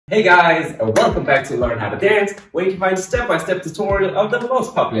Hey guys, and welcome back to Learn How to Dance, where you can find step-by-step tutorial of the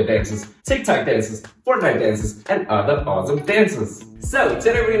most popular dances, TikTok dances, Fortnite dances, and other awesome dances. So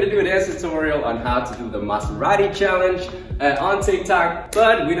today we're going to do a dance tutorial on how to do the Maserati challenge on TikTok,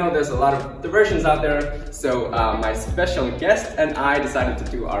 but we know there's a lot of diversions out there, so my special guest and I decided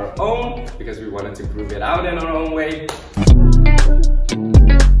to do our own because we wanted to groove it out in our own way.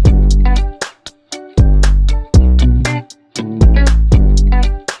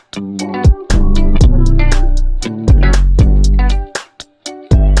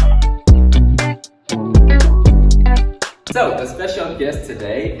 So, the special guest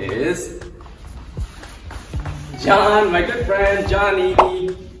today is John, my good friend, John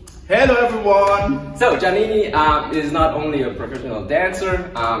Nini. Hello everyone! So, John Nini is not only a professional dancer,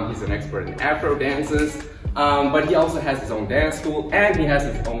 he's an expert in Afro dances, but he also has his own dance school and he has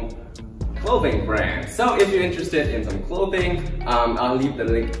his own clothing brand. So, if you're interested in some clothing, I'll leave the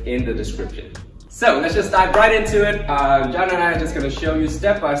link in the description. So let's just dive right into it. John and I are just going to show you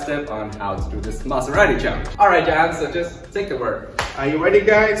step by step on how to do this Maserati challenge. Alright John, so just take the word. Are you ready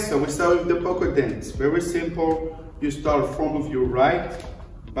guys? So we start with the polka dance. Very simple. You start front with your right,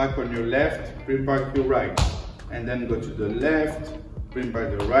 back on your left, bring back your right. And then go to the left, bring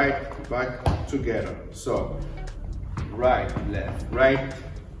back the right, back together. So right, left, right,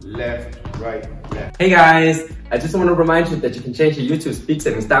 left. Hey guys, I just want to remind you that you can change your YouTube speed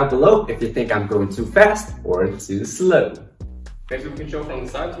settings down below if you think I'm going too fast or too slow. Maybe we can show from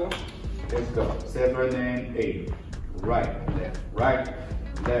the side as well. Let's go. 7 and 8. Right, left,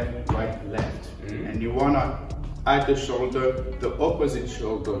 left. And you want to add the shoulder, the opposite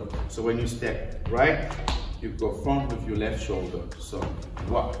shoulder. So when you step right, you go front with your left shoulder. So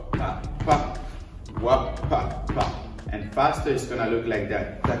wap, pa, wap, pa. And faster it's gonna look like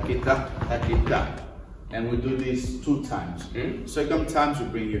that. Ta-ki-ta. And we do this 2 times. Second time you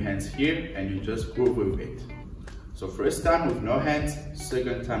bring your hands here and you just groove with it. So first time with no hands,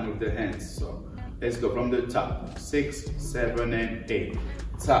 second time with the hands. So let's go from the top. 6, 7, and 8.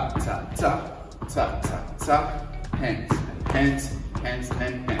 Ta ta ta ta ta ta. Hands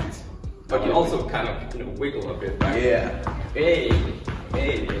and hands. But you also kind of wiggle a bit, right? Yeah. Hey.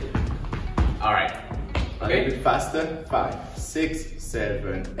 Alright. A little bit faster. 5, 6,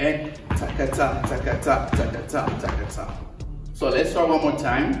 7, and ta-ka-ta, ta-ka-ta, ta-ka-ta, ta-ka-ta. So let's try one more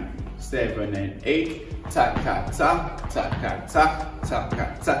time. 7 and 8. Ta-ka-ta, ta-ka-ta,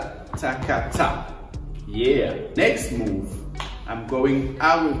 ta-ka-ta, ta-ka-ta. Yeah. Next move. I'm going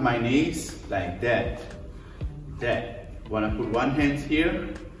out with my knees like that. Wanna put one hand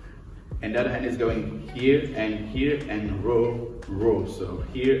here, and the other hand is going here and row. So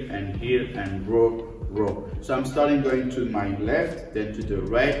here and row. So I'm starting going to my left, then to the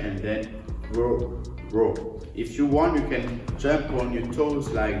right, and then row. If you want, you can jump on your toes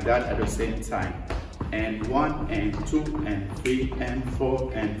like that at the same time. And 1 and 2 and 3 and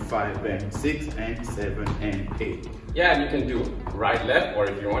 4 and 5 and 6 and 7 and 8. Yeah, and you can do right, left, or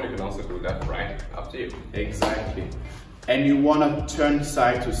if you want, you can also do left, right. Up to you. Exactly. And you want to turn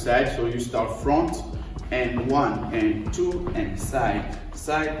side to side, so you start front and 1 and 2 and side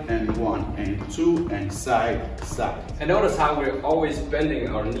and 1 and 2 and side. And notice how we're always bending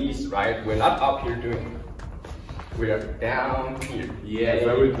our knees, right? We're not up here we're down here. Yeah,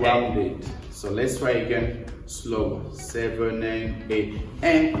 very grounded. So let's try again slow. 7 and 8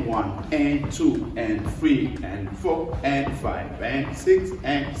 and 1 and 2 and 3 and 4 and 5 and 6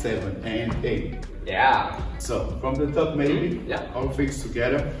 and 7 and 8. Yeah. So from the top maybe, yeah, all things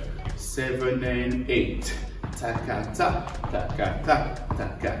together. 7 and 8. Ta-ka-ta, ta-ka-ta,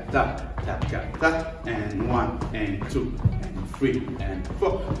 ta-ka-ta, ta-ka-ta, and 1 and 2 and 3 and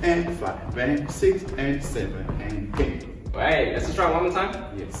 4 and 5 and 6 and 7 and 8. Wait, let's just try one more time.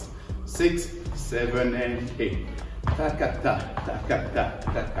 Yes. 6, 7 and 8. Ta-ka-ta, ta-ka-ta,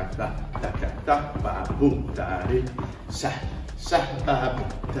 ta-ka-ta, ta-ka-ta, ba-boom, ta-ri, sha,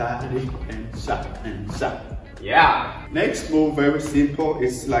 ba-boom, ta-ri, and sha. Yeah. Next move, very simple.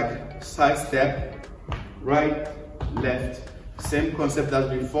 It's like side step, right, left. Same concept as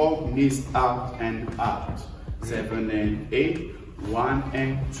before, knees out and out. 7 and 8, 1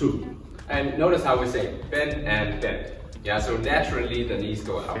 and 2. And notice how we say bend and bend. Yeah, so naturally the knees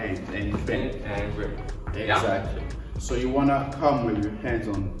go out. Bend and grip. Exactly. Yeah. So you wanna come with your hands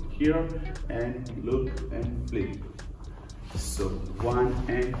on here and look and flip. So 1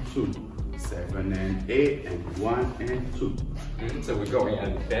 and 2. 7 and 8 and 1 and 2. So we're going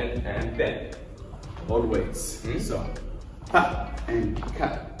and bend. Always. So pa and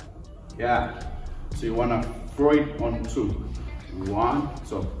cut. Yeah. So you wanna throw it on 2. 1.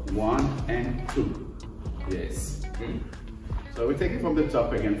 So 1 and 2. Yes. So we take it from the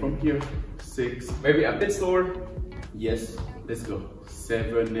top again, from here. 6. Maybe a bit slower. Yes, let's go.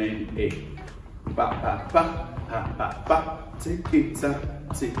 7 and 8. Ba ba ba ba ba ba. Tiki-ta,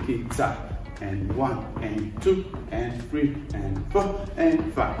 tiki-ta. And 1 and 2 and 3 and 4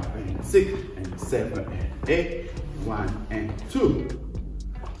 and 5 and 6 and 7 and 8. 1 and 2.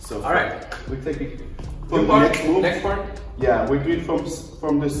 So all right, we take it from from the next part. Yeah, we do it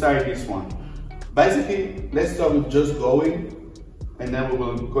from the side. This one. Basically, let's start with just going, and then we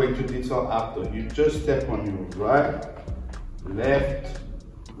will go into detail after. You just step on your right, left,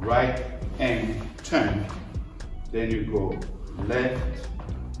 right, and turn. Then you go left,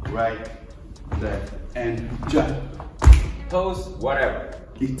 right, left, and jump. Pose, whatever.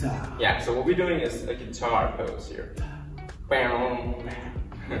 Guitar. Yeah, so what we're doing is a guitar pose here. Bam.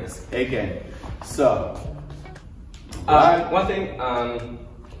 Again. So, one thing,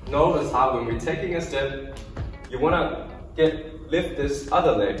 notice how when we're taking a step, you wanna lift this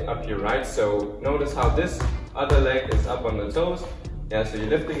other leg up here, right? So notice how this other leg is up on the toes. Yeah, so you're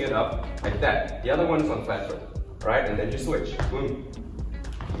lifting it up like that. The other one is on flat foot, right? And then you switch. Boom,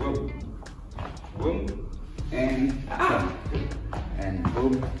 boom, boom, and turn. And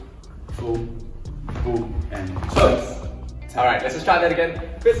boom, boom, boom, and pose. All right, let's just try that again.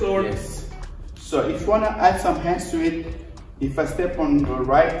 Bit slower. Yes. So if you want to add some hands to it, if I step on the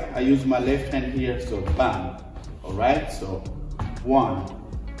right, I use my left hand here, so bam. All right, so 1,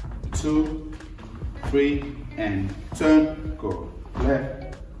 2, 3, and turn, go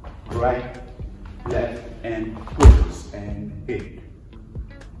left, right, left, and pose, and hit.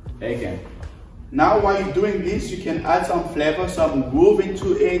 Again. Now while you're doing this, you can add some flavor, some groove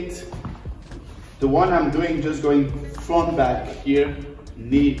into it. The one I'm doing, just going front back here,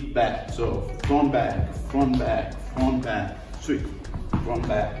 knee back. So front back, front back, front back, switch. Front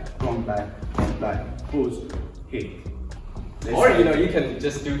back, front back, front back, pose, hit. Or you can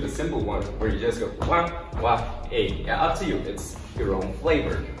just do the simple one where you just go 1, 1, 8. Yeah, up to you. It's your own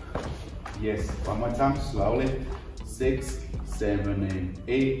flavor. Yes, one more time, slowly. 6, 7, and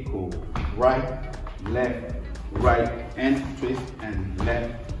 8. Go right, left, and twist, and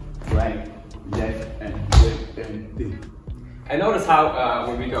left, right, left, and twist, and dip. And notice how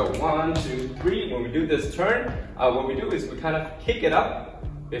when we go 1, 2, 3, when we do this turn, what we do is we kind of kick it up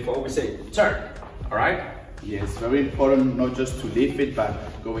before we say turn. All right? Yes, very important not just to lift it, but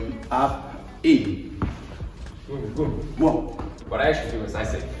going up, in. Boom, boom. One. What I actually do is I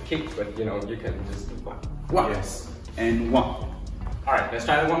say kick, but you can just do 1. 1. Yes, and 1. All right, let's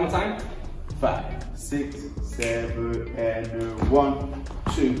try that one more time. 5, 6, 7, and 1,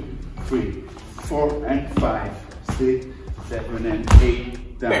 2, 3, 4, and 5, 6, 7, and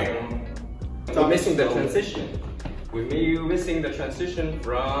 8, down. We're missing the transition. We're missing the transition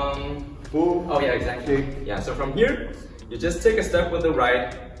from... Boom. Oh yeah, exactly. Yeah, so from here, you just take a step with the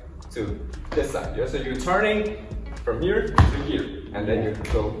right to this side. Yeah? So you're turning from here to here, and then you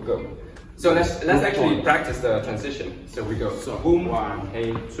go. So let's actually practice the transition. So we go. So boom, 1,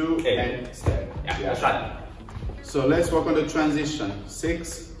 2, and step. Yeah, let's try that. So let's work on the transition.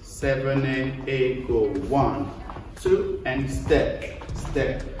 6, 7, and 8. Go 1, 2, and step,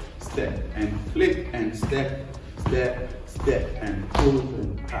 step, step, and flip, and step, step, step, and pull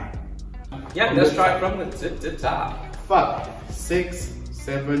and tap. Yeah, let's try from the tip to top. 5, 6,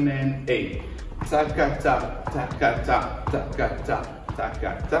 7, and 8. Taka ta, taka ta, taka ta,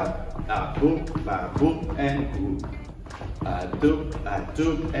 taka ta. Boom, ba boom, and groove.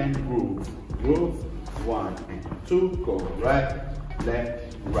 Do, and groove. Groove. 1 and 2. Go right,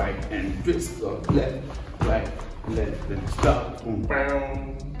 left, and twist. Go left, right, left, and stop. Boom.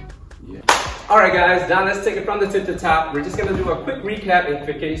 Yeah. Alright guys, now let's take it from the tip to top. We're just gonna do a quick recap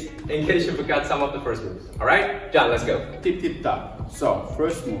in case you forgot some of the first moves. Alright? John, let's go. Tip top. So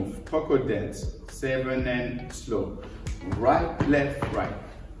first move, poco dance. 7 and slow. Right, left, right.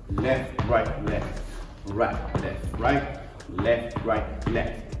 Left, right, left. Right, left, right. Left, right,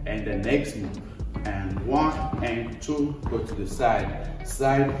 left. And the next move. And 1 and 2, go to the side.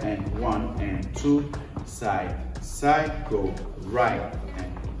 Side, and 1 and 2. Side, side, go right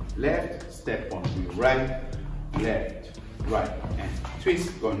and left, step on your right, left, right, and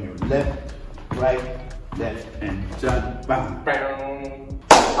twist on your left, right, left, and jump, bam.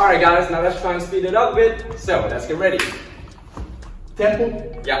 Alright guys, now let's try and speed it up a bit. So let's get ready.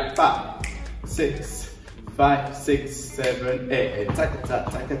 Tempo? Yeah. 5, 6, 5, 6, 7, 8. Taka-ta,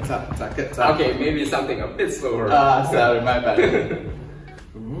 taka-ta, taka-ta. Okay, maybe something a bit slower. Sorry, my bad.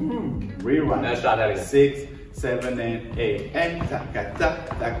 Rewind. Let's try that again. 6, 7 and 8, and takata,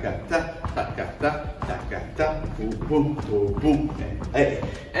 takata, takata, takata, boom, boom, boom, boom, and 8,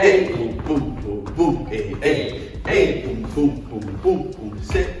 8, boom, boom, boom, boom, 8, 8, 8, boom, boom, boom, boom, boom,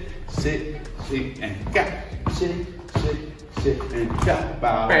 sit, and ka, sit, and ka,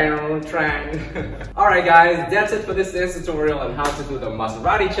 bow. Alright guys, that's it for this dance tutorial on how to do the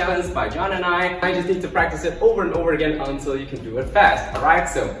Maserati challenge by John and I. I just need to practice it over and over again until you can do it fast. Alright,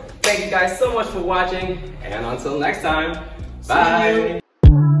 so thank you guys so much for watching, and until next time, bye!